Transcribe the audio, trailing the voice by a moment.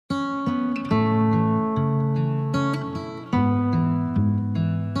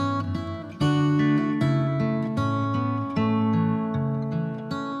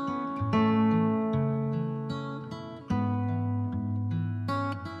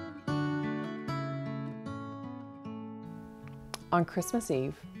On Christmas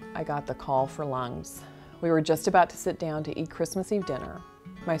Eve, I got the call for lungs. We were just about to sit down to eat Christmas Eve dinner.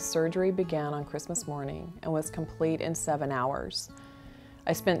 My surgery began on Christmas morning and was complete in 7 hours.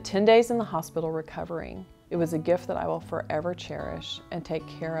 I spent 10 days in the hospital recovering. It was a gift that I will forever cherish and take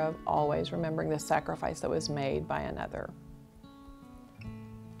care of, always remembering the sacrifice that was made by another.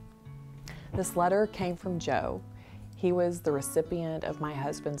 This letter came from Joe. He was the recipient of my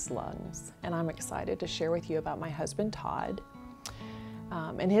husband's lungs, and I'm excited to share with you about my husband, Todd,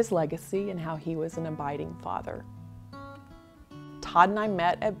 and his legacy and how he was an abiding father. Todd and I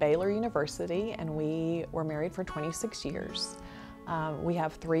met at Baylor University, and we were married for 26 years. We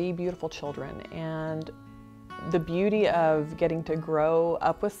have 3 beautiful children, and the beauty of getting to grow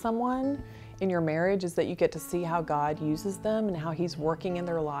up with someone in your marriage is that you get to see how God uses them and how He's working in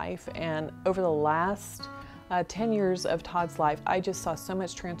their life. And over the last 10 years of Todd's life, I just saw so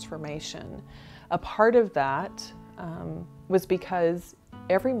much transformation. A part of that was because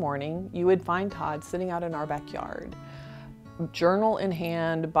every morning you would find Todd sitting out in our backyard, journal in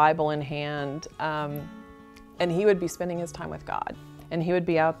hand, Bible in hand, and he would be spending his time with God. And he would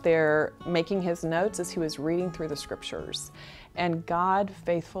be out there making his notes as he was reading through the scriptures. And God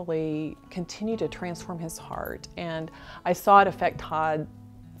faithfully continued to transform his heart. And I saw it affect Todd's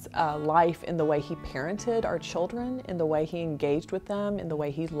life in the way he parented our children, in the way he engaged with them, in the way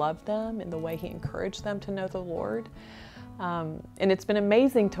he loved them, in the way he encouraged them to know the Lord. And it's been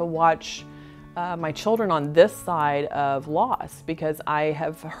amazing to watch my children on this side of loss, because I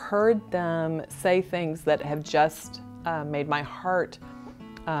have heard them say things that have just made my heart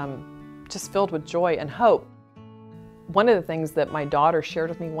just filled with joy and hope. One of the things that my daughter shared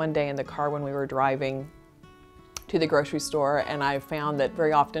with me one day in the car when we were driving to the grocery store, and I found that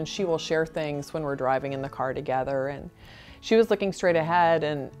very often she will share things when we're driving in the car together, and she was looking straight ahead,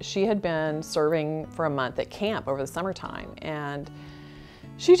 and she had been serving for a month at camp over the summertime, and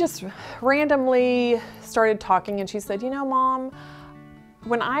she just randomly started talking, and she said, "You know, Mom,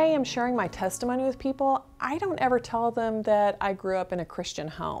 when I am sharing my testimony with people, I don't ever tell them that I grew up in a Christian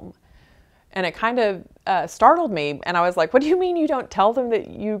home." And it kind of startled me, and I was like, "What do you mean you don't tell them that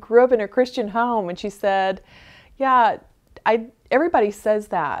you grew up in a Christian home?" And she said, "Yeah, everybody says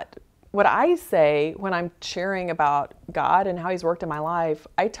that. What I say when I'm sharing about God and how He's worked in my life,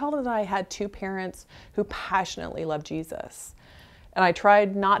 I tell them that I had 2 parents who passionately loved Jesus." And I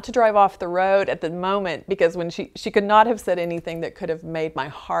tried not to drive off the road at the moment, because when she could not have said anything that could have made my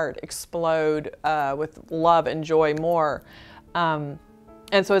heart explode with love and joy more. And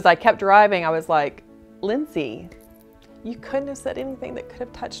so as I kept driving, I was like, "Lindsay, you couldn't have said anything that could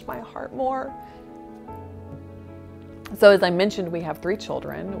have touched my heart more." So as I mentioned, we have 3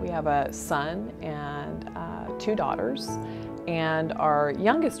 children. We have a son and 2 daughters. And our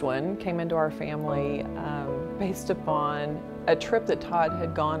youngest one came into our family based upon a trip that Todd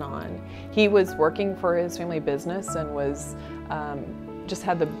had gone on. He was working for his family business and was just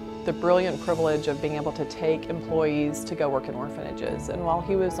had the brilliant privilege of being able to take employees to go work in orphanages. And while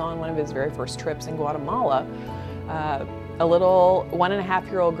he was on one of his very first trips in Guatemala, a little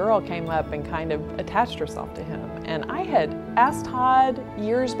 1.5-year-old girl came up and kind of attached herself to him. And I had asked Todd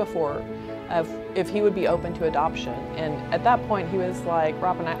years before if he would be open to adoption. And at that point he was like,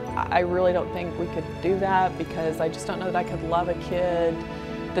 "Robyn, I really don't think we could do that, because I just don't know that I could love a kid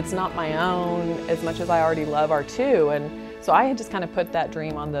that's not my own as much as I already love our 2. And so I had just kind of put that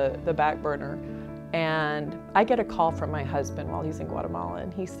dream on the back burner. And I get a call from my husband while he's in Guatemala,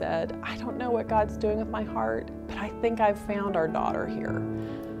 and he said, "I don't know what God's doing with my heart, but I think I've found our daughter here."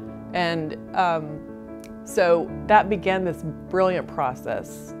 And so that began this brilliant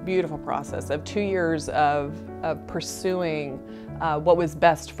process, beautiful process of 2 years of pursuing what was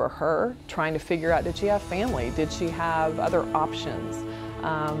best for her, trying to figure out, did she have family? Did she have other options?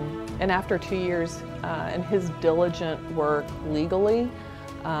 And after 2 years and his diligent work legally,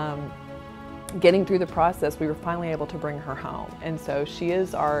 getting through the process, we were finally able to bring her home. And so she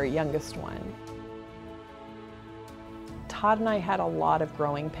is our youngest one. Todd and I had a lot of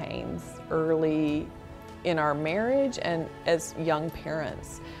growing pains early in our marriage and as young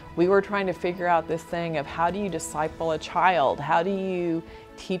parents. We were trying to figure out this thing of, how do you disciple a child? How do you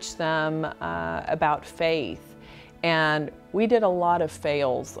teach them about faith? And we did a lot of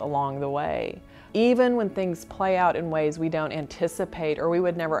fails along the way. Even when things play out in ways we don't anticipate or we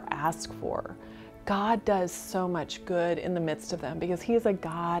would never ask for, God does so much good in the midst of them, because He is a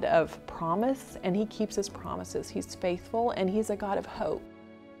God of promise, and He keeps His promises. He's faithful, and He's a God of hope.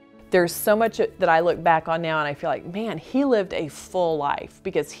 There's so much that I look back on now and I feel like, man, he lived a full life,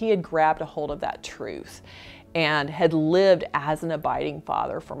 because he had grabbed a hold of that truth and had lived as an abiding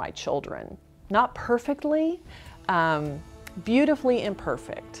father for my children. Not perfectly, beautifully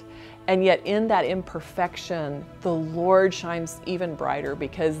imperfect. And yet in that imperfection, the Lord shines even brighter,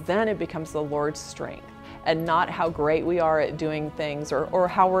 because then it becomes the Lord's strength and not how great we are at doing things or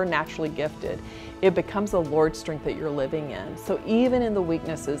how we're naturally gifted. It becomes the Lord's strength that you're living in. So even in the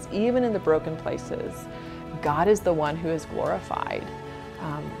weaknesses, even in the broken places, God is the one who is glorified.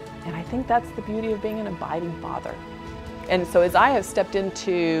 And I think that's the beauty of being an abiding father. And so as I have stepped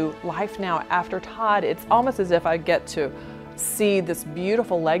into life now after Todd, it's almost as if I get to see this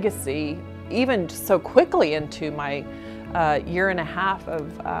beautiful legacy even so quickly into my year and a half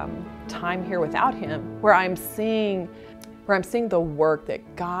of time here without him, where I'm seeing the work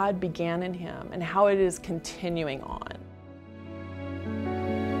that God began in him and how it is continuing on.